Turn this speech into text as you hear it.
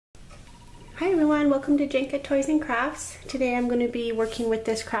Hi everyone, welcome to Jenka Toys and Crafts. Today I'm going to be working with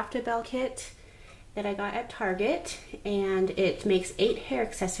this Craftabelle kit that I got at Target, and it makes 8 hair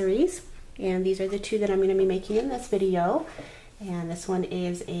accessories, and these are the 2 that I'm going to be making in this video. And this one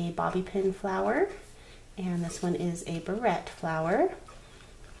is a bobby pin flower, and this one is a barrette flower,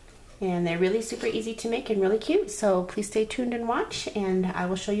 and they're really super easy to make and really cute, so please stay tuned and watch, and I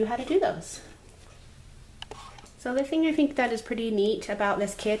will show you how to do those. So the thing I think that is pretty neat about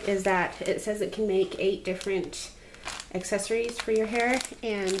this kit is that it says it can make 8 different accessories for your hair,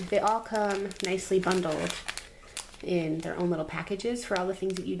 and they all come nicely bundled in their own little packages for all the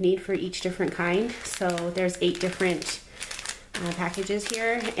things that you need for each different kind. So there's 8 different packages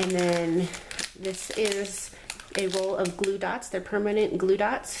here, and then this is a roll of glue dots. They're permanent glue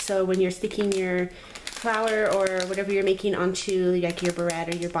dots, so when you're sticking your flower or whatever you're making onto like your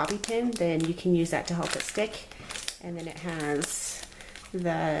barrette or your bobby pin, then you can use that to help it stick. And then it has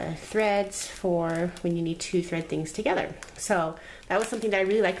the threads for when you need to thread things together. So that was something that I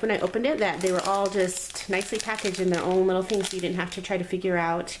really liked when I opened it, that they were all just nicely packaged in their own little things, so you didn't have to try to figure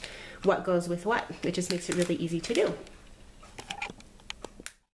out what goes with what. It just makes it really easy to do.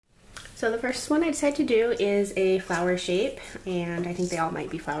 So the first one I decided to do is a flower shape, and I think they all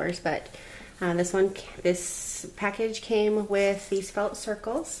might be flowers, but this package came with these felt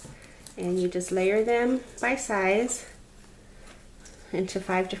circles, and you just layer them by size into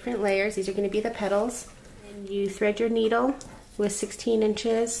 5 different layers. These are going to be the petals, and you thread your needle with 16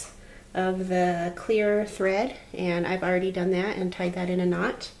 inches of the clear thread, and I've already done that and tied that in a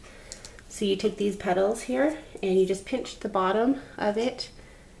knot. So you take these petals here and you just pinch the bottom of it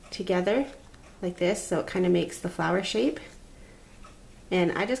together like this, so it kind of makes the flower shape.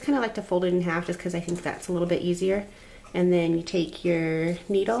 And I just kind of like to fold it in half just because I think that's a little bit easier. And then you take your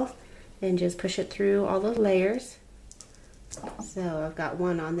needle and just push it through all those layers. So I've got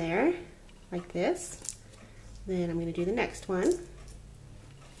one on there like this. Then I'm going to do the next one.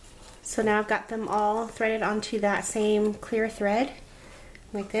 So now I've got them all threaded onto that same clear thread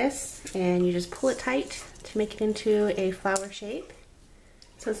like this, and you just pull it tight to make it into a flower shape.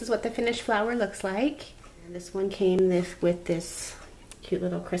 So this is what the finished flower looks like. And this one came with this cute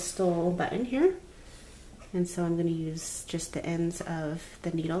little crystal button here. And so I'm going to use just the ends of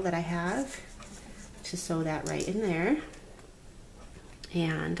the needle that I have to sew that right in there.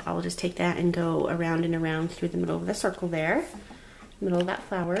 And I'll just take that and go around and around through the middle of the circle there, middle of that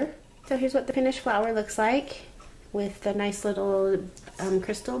flower. So here's what the finished flower looks like with the nice little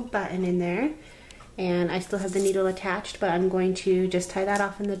crystal button in there. And I still have the needle attached, but I'm going to just tie that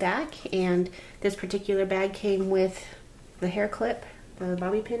off in the back. And this particular bag came with the hair clip, the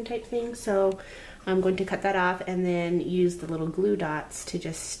bobby pin type thing, so I'm going to cut that off and then use the little glue dots to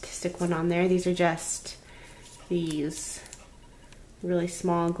just stick one on there. These are just these really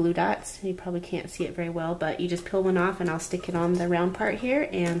small glue dots. You probably can't see it very well, but you just peel one off and I'll stick it on the round part here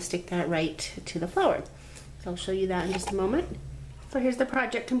and stick that right to the flower. So I'll show you that in just a moment. So here's the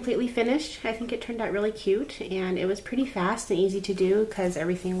project completely finished. I think it turned out really cute, and it was pretty fast and easy to do because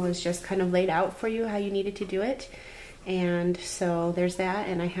everything was just kind of laid out for you how you needed to do it. And so there's that,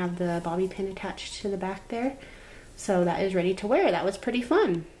 and I have the bobby pin attached to the back there, so that is ready to wear. That was pretty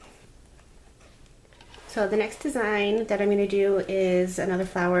fun. So the next design that I'm going to do is another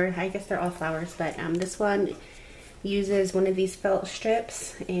flower. I guess they're all flowers, but this one uses one of these felt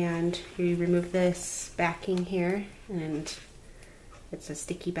strips, and you remove this backing here, and it's a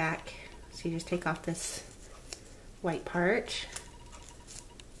sticky back, so you just take off this white part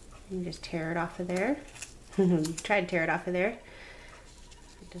and just tear it off of there. Try to tear it off of there.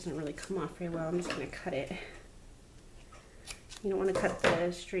 It doesn't really come off very well. I'm just going to cut it. You don't want to cut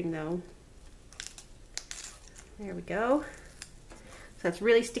the string though. There we go. So it's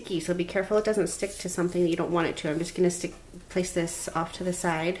really sticky, so be careful it doesn't stick to something that you don't want it to. I'm just going to place this off to the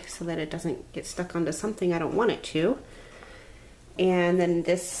side so that it doesn't get stuck onto something I don't want it to. And then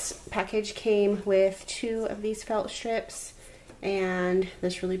this package came with 2 of these felt strips and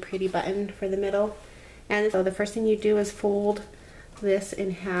this really pretty button for the middle. And so the first thing you do is fold this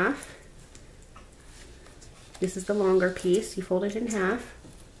in half. This is the longer piece. You fold it in half.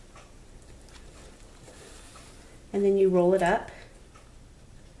 And then you roll it up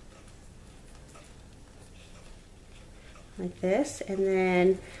like this. And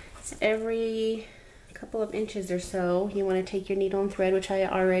then every couple of inches or so, you want to take your needle and thread, which I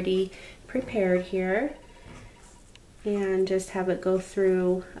already prepared here, and just have it go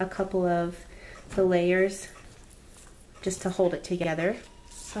through a couple of the layers just to hold it together.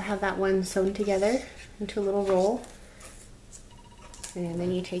 So I have that one sewn together into a little roll, and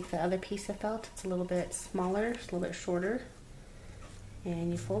then you take the other piece of felt. It's a little bit smaller, it's a little bit shorter,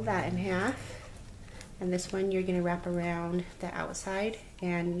 And you fold that in half. And this one you're gonna wrap around the outside,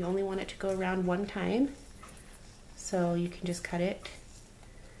 and you only want it to go around one time. So you can just cut it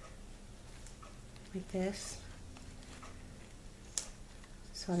like this.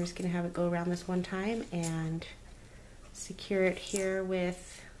 So I'm just gonna have it go around this one time and secure it here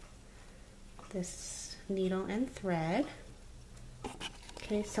with this needle and thread.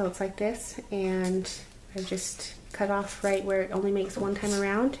 Okay, so it's like this, and I've just cut off right where it only makes one time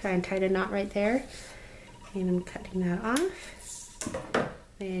around. I tied a knot right there, and I'm cutting that off.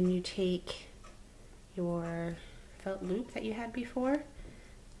 Then you take your felt loop that you had before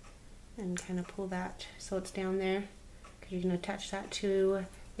and kind of pull that so it's down there, because you're going to attach that to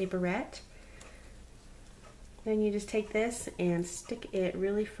a barrette. Then you just take this and stick it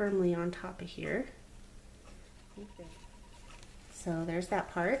really firmly on top of here. So there's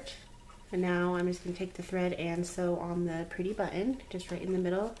that part. And now I'm just going to take the thread and sew on the pretty button, just right in the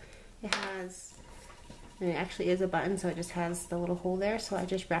middle. It has, and it actually is a button, so it just has the little hole there. So I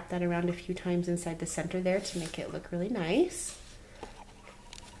just wrap that around a few times inside the center there to make it look really nice.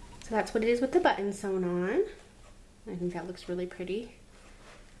 So that's what it is with the button sewn on. I think that looks really pretty.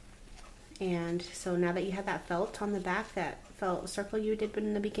 And so now that you have that felt on the back, that felt circle you did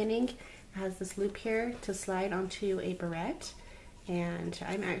in the beginning, it has this loop here to slide onto a barrette. And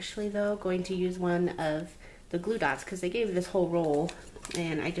I'm actually though going to use one of the glue dots, because they gave this whole roll,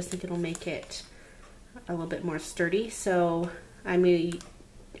 and I just think it'll make it a little bit more sturdy. So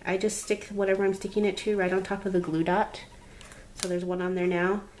I just stick whatever I'm sticking it to right on top of the glue dot. So there's one on there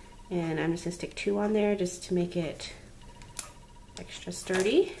now, and I'm just gonna stick two on there just to make it extra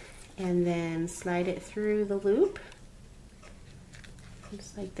sturdy, and then slide it through the loop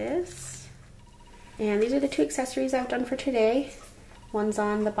just like this. And these are the two accessories I've done for today. One's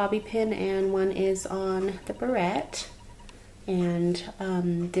on the bobby pin and one is on the barrette. And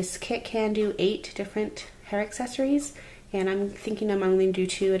this kit can do 8 different hair accessories, and I'm thinking I'm only going to do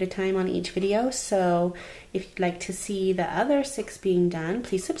 2 at a time on each video. So if you'd like to see the other 6 being done,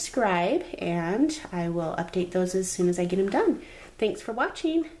 please subscribe, and I will update those as soon as I get them done. Thanks for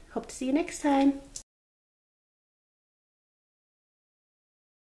watching. Hope to see you next time.